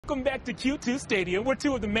welcome back to Q2 Stadium, where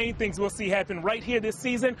two of the main things we'll see happen right here this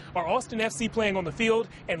season are Austin FC playing on the field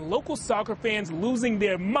and local soccer fans losing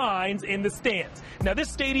their minds in the stands. Now,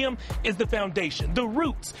 this stadium is the foundation, the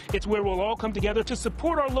roots. It's where we'll all come together to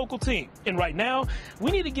support our local team. And right now,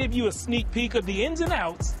 we need to give you a sneak peek of the ins and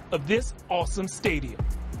outs of this awesome stadium.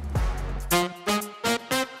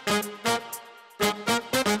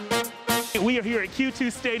 We are here at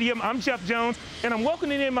Q2 Stadium. I'm Jeff Jones, and I'm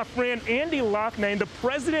welcoming in my friend Andy Loughnane, the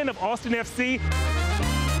president of Austin FC.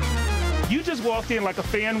 You just walked in like a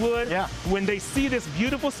fan would. Yeah. When they see this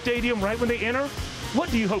beautiful stadium right when they enter,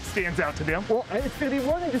 what do you hope stands out to them? Well, it's going to be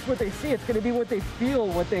more than just what they see. It's going to be what they feel,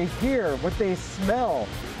 what they hear, what they smell.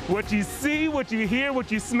 What you see, what you hear,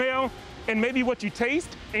 what you smell, and maybe what you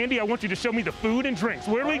taste. Andy, I want you to show me the food and drinks.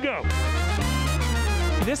 Where do we go?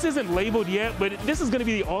 This isn't labeled yet, but this is going to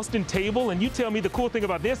be the Austin table, and you tell me the cool thing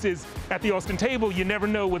about this is at the Austin table, you never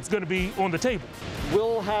know what's going to be on the table.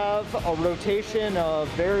 We'll have a rotation of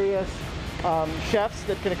various chefs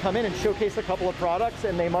that's going to come in and showcase a couple of products,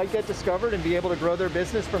 and they might get discovered and be able to grow their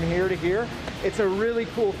business from here to here. It's a really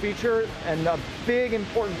cool feature and a big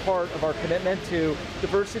important part of our commitment to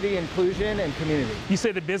diversity, inclusion, and community. You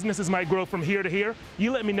say the businesses might grow from here to here.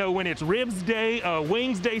 You let me know when it's ribs day,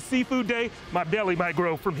 wings day, seafood day. My belly might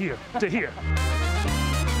grow from here to here.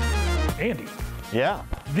 Andy. Yeah.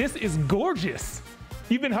 This is gorgeous.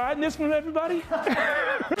 You've been hiding this from everybody?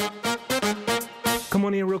 Come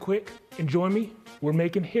on in real quick and join me. We're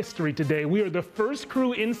making history today. We are the first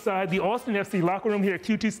crew inside the Austin FC locker room here at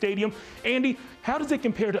Q2 Stadium. Andy, how does it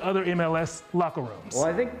compare to other MLS locker rooms? Well,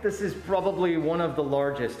 I think this is probably one of the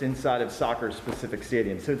largest inside of soccer-specific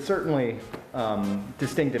stadiums, so it's certainly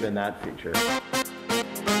distinctive in that feature.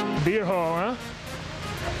 Beer hall, huh?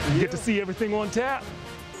 You get to see everything on tap.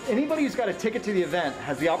 Anybody who's got a ticket to the event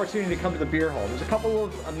has the opportunity to come to the beer hall. There's a couple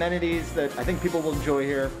of amenities that I think people will enjoy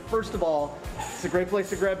here. First of all, it's a great place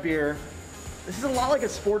to grab beer. This is a lot like a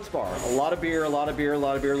sports bar. A lot of beer, a lot of beer, a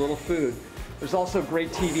lot of beer, a little food. There's also great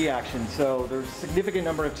TV action. So there's a significant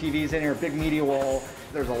number of TVs in here, big media wall.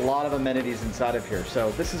 There's a lot of amenities inside of here.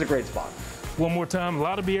 So this is a great spot. One more time, a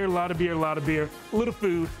lot of beer, a lot of beer, a lot of beer, a little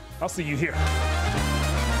food. I'll see you here.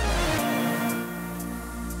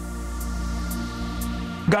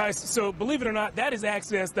 Guys, so believe it or not, that is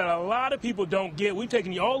access that a lot of people don't get. We've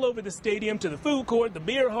taken you all over the stadium, to the food court, the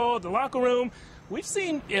beer hall, the locker room. We've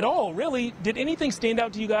seen it all, really. Did anything stand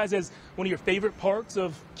out to you guys as one of your favorite parts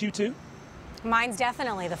of Q2? Mine's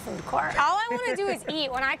definitely the food court. All I want to do is eat.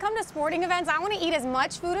 When I come to sporting events, I want to eat as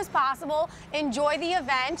much food as possible, enjoy the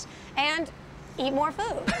event, and eat more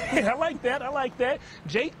food. I like that. I like that.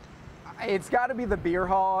 Jake? It's got to be the beer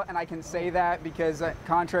hall, and I can say that because,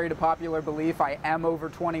 contrary to popular belief, I am over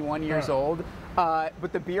 21 years old.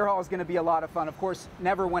 But the beer hall is going to be a lot of fun. Of course,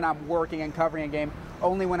 never when I'm working and covering a game,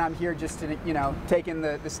 only when I'm here just to, you know, take in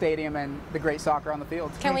the stadium and the great soccer on the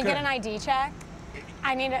field. Can we get an ID check?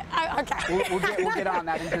 I need it. Okay. We'll get on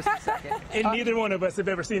that in just a second. And neither one of us have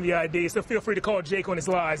ever seen the ID, so feel free to call Jake on his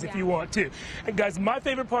lies if you want to. And guys, my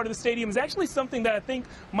favorite part of the stadium is actually something that I think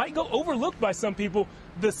might go overlooked by some people.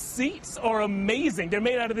 The seats are amazing. They're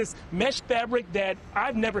made out of this mesh fabric that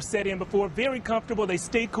I've never sat in before. Very comfortable. They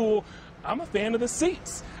stay cool. I'm a fan of the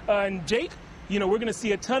seats. And Jake, you know, we're going to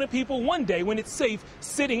see a ton of people one day when it's safe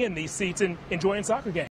sitting in these seats and enjoying soccer games.